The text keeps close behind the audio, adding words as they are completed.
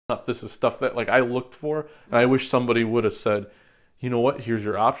This is stuff that like I looked for, and I wish somebody would have said, you know what, here's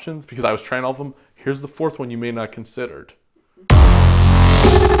your options, because I was trying all of them. Here's the fourth one you may not considered.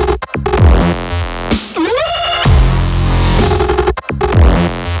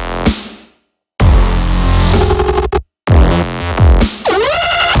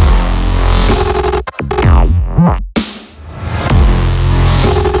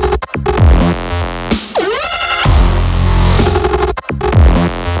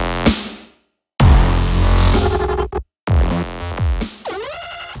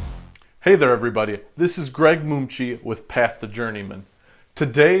 Hey there everybody, this is Greg Moomchi with Path to Journeyman.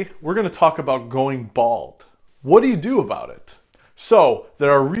 Today we're going to talk about going bald. What do you do about it? So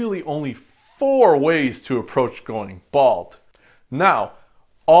there are really only 4 ways to approach going bald. Now,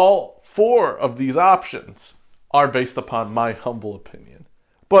 all 4 of these options are based upon my humble opinion,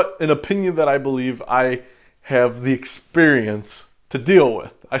 but an opinion that I believe I have the experience to deal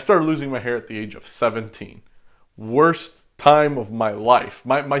with. I started losing my hair at the age of 17. Worst time of my life.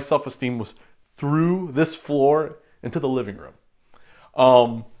 My self-esteem was through this floor into the living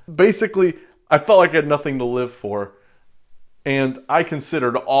room. Basically, I felt like I had nothing to live for, and I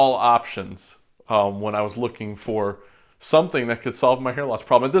considered all options when I was looking for something that could solve my hair loss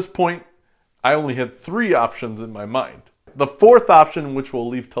problem. At this point, I only had 3 options in my mind. The 4th option, which we'll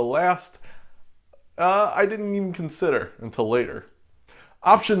leave to last, I didn't even consider until later.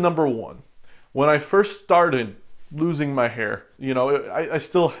 Option number 1. When I first started losing my hair, you know, I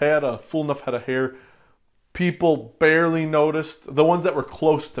still had a full enough head of hair. People barely noticed. The ones that were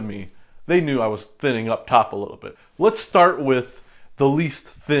close to me, they knew I was thinning up top a little bit. Let's start with the least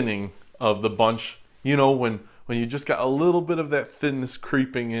thinning of the bunch. You know, when you just got a little bit of that thinness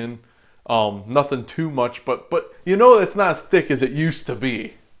creeping in. Nothing too much, but you know it's not as thick as it used to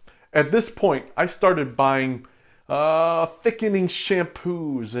be. At this point, I started buying thickening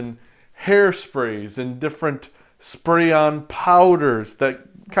shampoos and hairsprays and different spray-on powders that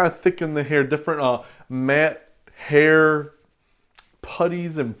kind of thicken the hair, different matte hair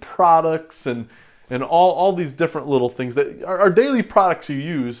putties and products and all these different little things that are daily products you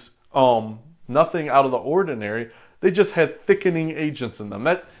use. Nothing out of the ordinary. They just had thickening agents in them.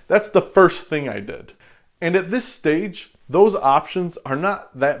 That's the first thing I did. And at this stage, those options are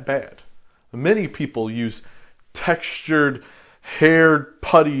not that bad. Many people use textured hair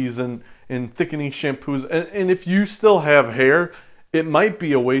putties and thickening shampoos, and if you still have hair, it might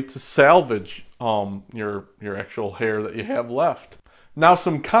be a way to salvage your actual hair that you have left. Now,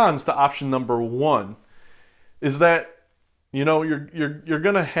 some cons to option number 1 is that, you know, you're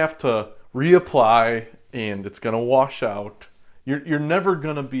gonna have to reapply and it's gonna wash out. You're never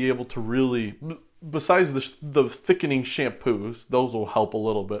gonna be able to really, besides the thickening shampoos, those will help a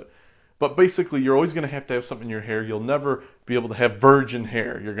little bit. But basically, you're always going to have something in your hair. You'll never be able to have virgin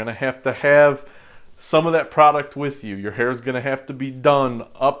hair. You're going to have some of that product with you. Your hair is going to have to be done,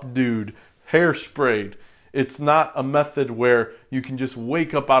 updoed, hairsprayed. It's not a method where you can just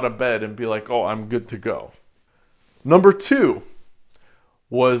wake up out of bed and be like, oh, I'm good to go. Number 2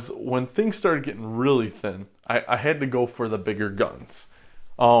 was when things started getting really thin, I had to go for the bigger guns.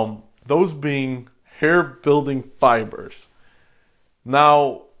 Those being hair building fibers.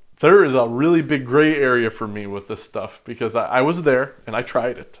 Now, there is a really big gray area for me with this stuff because I was there and I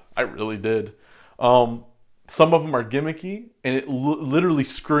tried it. I really did. Some of them are gimmicky and it literally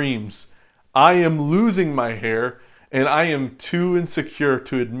screams, I am losing my hair and I am too insecure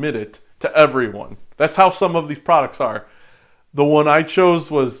to admit it to everyone. That's how some of these products are. The one I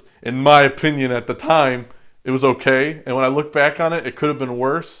chose was, in my opinion at the time, it was okay. And when I look back on it, it could have been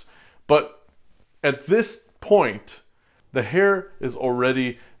worse. But at this point, the hair is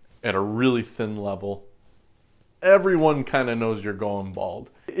already at a really thin level. Everyone kind of knows you're going bald.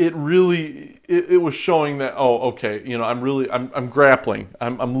 It was showing that, oh, okay, you know, I'm grappling.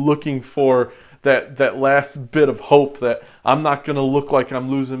 I'm looking for that last bit of hope that I'm not gonna look like I'm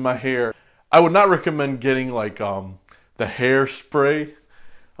losing my hair. I would not recommend getting like the hairspray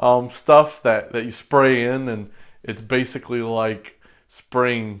stuff that you spray in, and it's basically like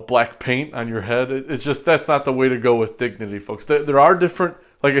spraying black paint on your head. It's just, that's not the way to go with dignity, folks. There are different,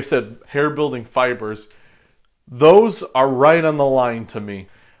 like I said, hair building fibers. Those are right on the line to me.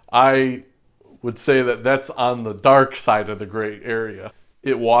 I would say that that's on the dark side of the gray area.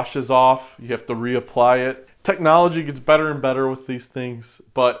 It washes off, you have to reapply it. Technology gets better and better with these things,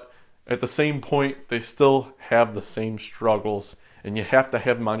 but at the same point, they still have the same struggles, and you have to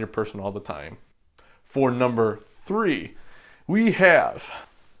have them on your person all the time. For number 3, we have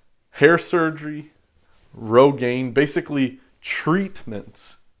hair surgery, Rogaine, basically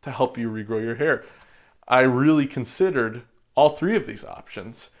treatments to help you regrow your hair. I really considered all 3 of these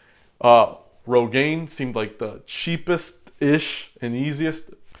options. Rogaine seemed like the cheapest-ish and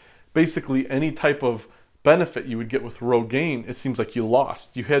easiest. Basically, any type of benefit you would get with Rogaine, it seems like you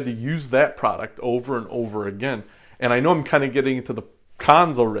lost. You had to use that product over and over again. And I know I'm kind of getting into the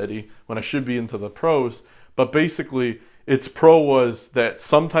cons already when I should be into the pros, but basically its pro was that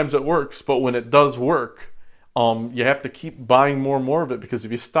sometimes it works, but when it does work, you have to keep buying more and more of it, because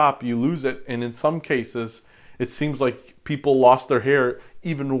if you stop, you lose it. And in some cases, it seems like people lost their hair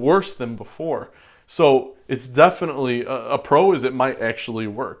even worse than before. So it's definitely a pro is it might actually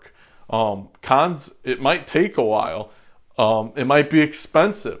work. Cons, it might take a while. It might be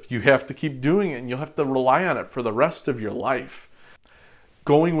expensive. You have to keep doing it, and you'll have to rely on it for the rest of your life.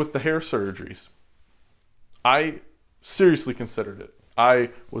 Going with the hair surgeries, I seriously considered it.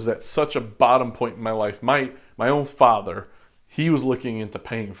 I was at such a bottom point in my life. My own father, he was looking into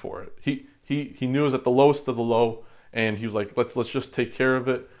paying for it. He knew it was at the lowest of the low, and he was like, let's just take care of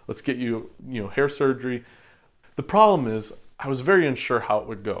it. Let's get you hair surgery. The problem is I was very unsure how it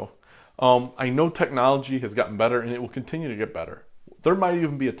would go. I know technology has gotten better, and it will continue to get better. There might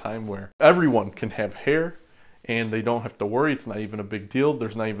even be a time where everyone can have hair and they don't have to worry. It's not even a big deal.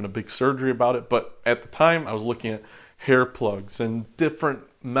 There's not even a big surgery about it. But at the time, I was looking at hair plugs and different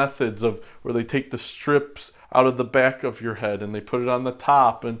methods of where they take the strips out of the back of your head and they put it on the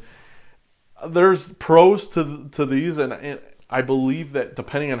top. And there's pros to these, and I believe that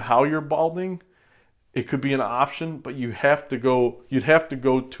depending on how you're balding, it could be an option, but you'd have to go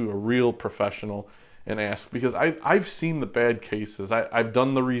to a real professional and ask, because I've seen the bad cases. I've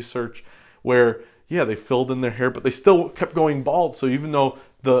done the research where, yeah, they filled in their hair, but they still kept going bald. So even though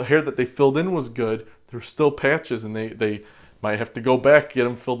the hair that they filled in was good, there's still patches, and they might have to go back, get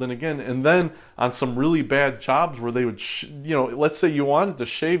them filled in again. And then on some really bad jobs where they would, let's say you wanted to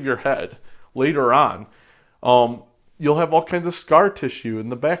shave your head later on, you'll have all kinds of scar tissue in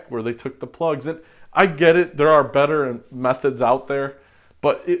the back where they took the plugs. And I get it, there are better methods out there,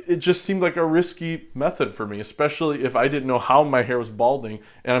 but it just seemed like a risky method for me, especially if I didn't know how my hair was balding.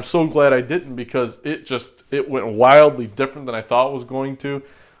 And I'm so glad I didn't, because it went wildly different than I thought it was going to.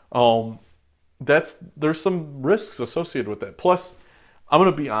 There's some risks associated with that. Plus, I'm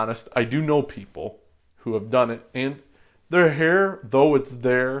gonna be honest, I do know people who have done it, and their hair, though it's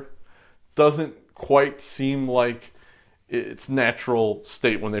there, doesn't quite seem like its natural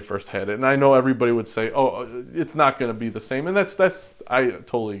state when they first had it. And I know everybody would say, oh, it's not going to be the same. And that's I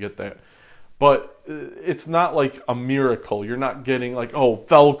totally get that. But it's not like a miracle. You're not getting like, oh,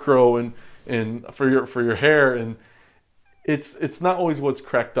 Velcro and for your hair. And it's not always what it's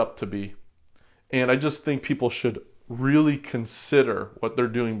cracked up to be. And I just think people should really consider what they're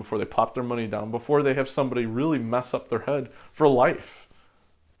doing before they plop their money down, before they have somebody really mess up their head for life.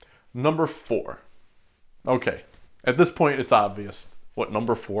 Number 4. Okay. At this point, it's obvious what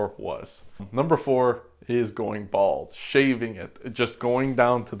number 4 was. Number 4 is going bald, shaving it, just going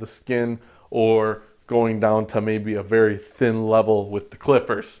down to the skin, or going down to maybe a very thin level with the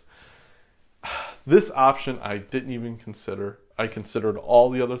clippers. This option I didn't even consider. I considered all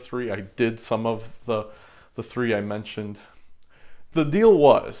the other 3. I did some of the 3 I mentioned. The deal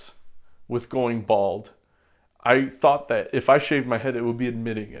was, with going bald, I thought that if I shaved my head, it would be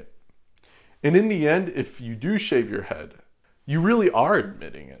admitting it. And in the end, if you do shave your head, you really are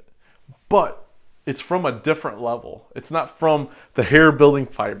admitting it. But it's from a different level. It's not from the hair building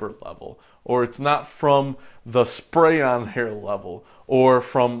fiber level, or it's not from the spray on hair level, or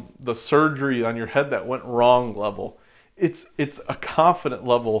from the surgery on your head that went wrong level. It's a confident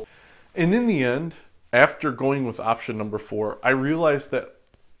level. And in the end, after going with option number 4, I realized that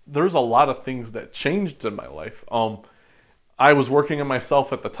there's a lot of things that changed in my life. I was working on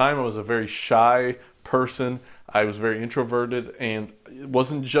myself at the time. I was a very shy person. I was very introverted, and it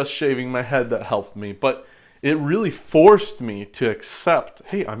wasn't just shaving my head that helped me, but it really forced me to accept,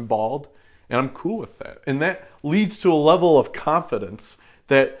 hey, I'm bald, and I'm cool with that. And that leads to a level of confidence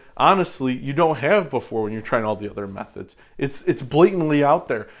that honestly you don't have before when you're trying all the other methods. It's blatantly out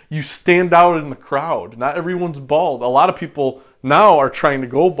there. You stand out in the crowd. Not everyone's bald. A lot of people now are trying to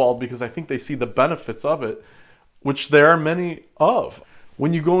go bald because I think they see the benefits of it, which there are many of.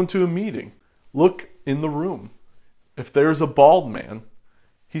 When you go into a meeting, look in the room. If there's a bald man,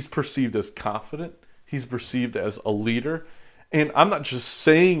 he's perceived as confident. He's perceived as a leader. And I'm not just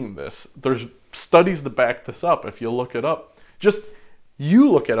saying this. There's studies to back this up if you look it up. Just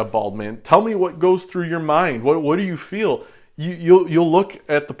you look at a bald man. Tell me what goes through your mind. What do you feel? You'll look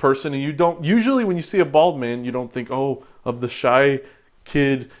at the person, and you don't, usually when you see a bald man, you don't think, oh, of the shy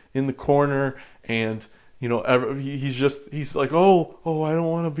kid in the corner, and he's like, oh, I don't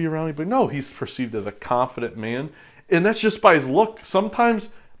want to be around you. But no, he's perceived as a confident man. And that's just by his look. Sometimes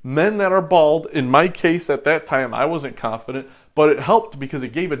Men that are bald, in my case at that time, I wasn't confident, but it helped because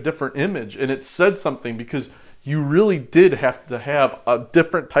it gave a different image and it said something, because you really did have to have a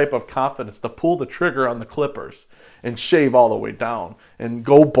different type of confidence to pull the trigger on the clippers and shave all the way down and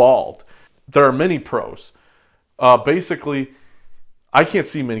go bald. There are many pros. Basically, I can't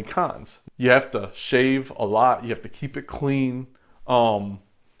see many cons. You have to shave a lot. You have to keep it clean.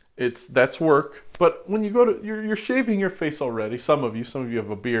 That's work. But when you go to, you're shaving your face already. Some of you have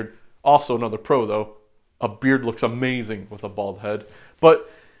a beard. Also another pro though, a beard looks amazing with a bald head.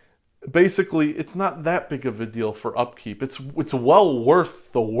 But basically, it's not that big of a deal for upkeep. It's well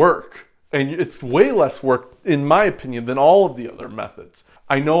worth the work. And it's way less work, in my opinion, than all of the other methods.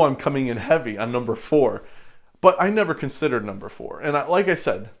 I know I'm coming in heavy on number 4, but I never considered number 4. And like I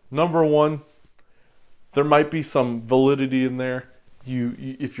said, number 1, there might be some validity in there.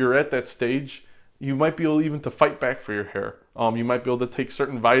 If you're at that stage, you might be able even to fight back for your hair. You might be able to take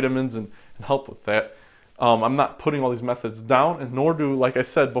certain vitamins and help with that. I'm not putting all these methods down, and nor do, like I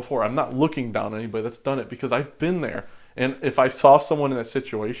said before, I'm not looking down on anybody that's done it, because I've been there. And if I saw someone in that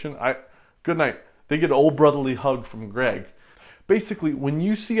situation, good night. They get an old brotherly hug from Greg. Basically, when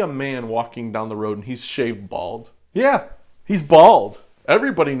you see a man walking down the road and he's shaved bald, yeah, he's bald.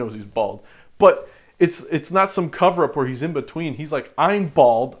 Everybody knows he's bald. But it's not some cover-up where he's in between. He's like, I'm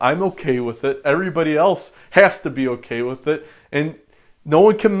bald. I'm okay with it. Everybody else has to be okay with it. And no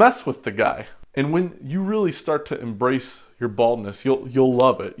one can mess with the guy. And when you really start to embrace your baldness, you'll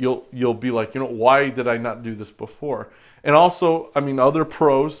love it. You'll be like, why did I not do this before? And also, I mean, other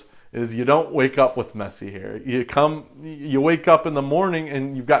pros is you don't wake up with messy hair. You wake up in the morning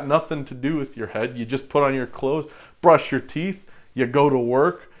and you've got nothing to do with your head. You just put on your clothes, brush your teeth, you go to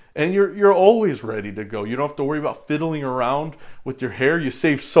work, and you're always ready to go. You don't have to worry about fiddling around with your hair. You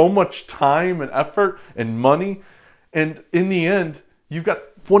save so much time and effort and money. And in the end, you've got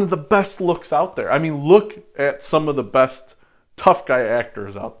one of the best looks out there. I mean, look at some of the best tough guy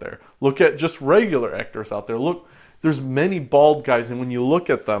actors out there. Look at just regular actors out there. Look, there's many bald guys, and when you look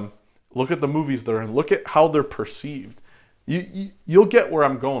at them, look at the movies they're in, look at how they're perceived. You'll get where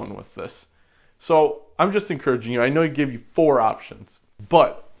I'm going with this. So I'm just encouraging you. I know I gave you 4 options,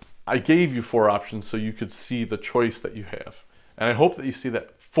 but I gave you 4 options so you could see the choice that you have. And I hope that you see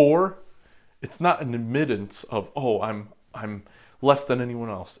that 4, it's not an admittance of, oh, I'm less than anyone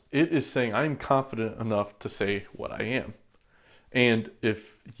else. It is saying I'm confident enough to say what I am. And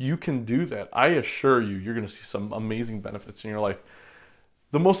if you can do that, I assure you, you're going to see some amazing benefits in your life.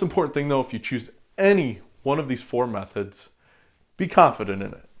 The most important thing, though, if you choose any one of these 4 methods, be confident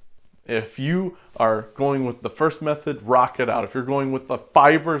in it. If you are going with the first method, rock it out. If you're going with the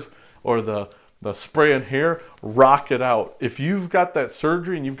fibers or the spray in hair, rock it out. If you've got that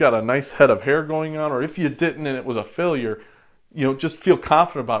surgery and you've got a nice head of hair going on, or if you didn't and it was a failure, just feel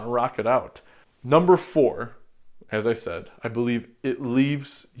confident about it and rock it out. Number 4, as I said, I believe it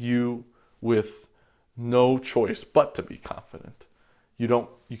leaves you with no choice but to be confident.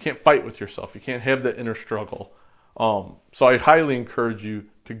 You can't fight with yourself. You can't have that inner struggle. So I highly encourage you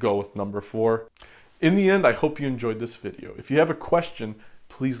to go with number 4. In the end, I hope you enjoyed this video. If you have a question,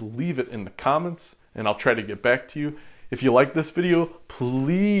 please leave it in the comments and I'll try to get back to you. If you like this video,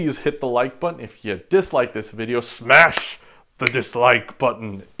 please hit the like button. If you dislike this video, smash the dislike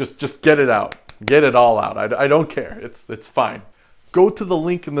button. Just get it out. Get it all out. I don't care. It's fine. Go to the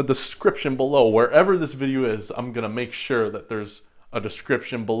link in the description below. Wherever this video is, I'm going to make sure that there's a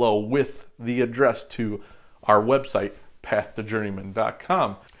description below with the address to our website,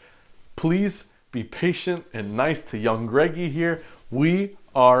 pathtojourneyman.com. Please be patient and nice to young Greggy here. We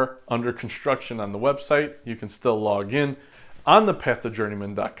are under construction on the website. You can still log in. On the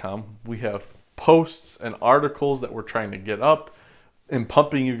pathtojourneyman.com, we have posts and articles that we're trying to get up and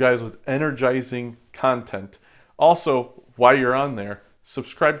pumping you guys with energizing content. Also, while you're on there,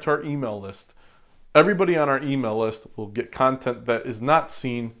 subscribe to our email list. Everybody on our email list will get content that is not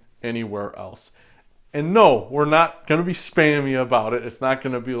seen anywhere else. And no, we're not going to be spammy about it. It's not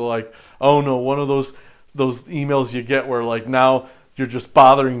going to be like, oh no, one of those emails you get where like now you're just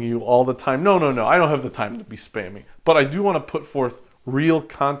bothering you all the time. No. I don't have the time to be spammy. But I do want to put forth real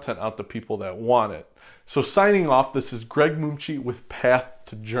content out to people that want it. So signing off, this is Greg Mumchi with Path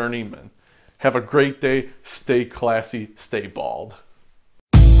to Journeyman. Have a great day. Stay classy. Stay bald.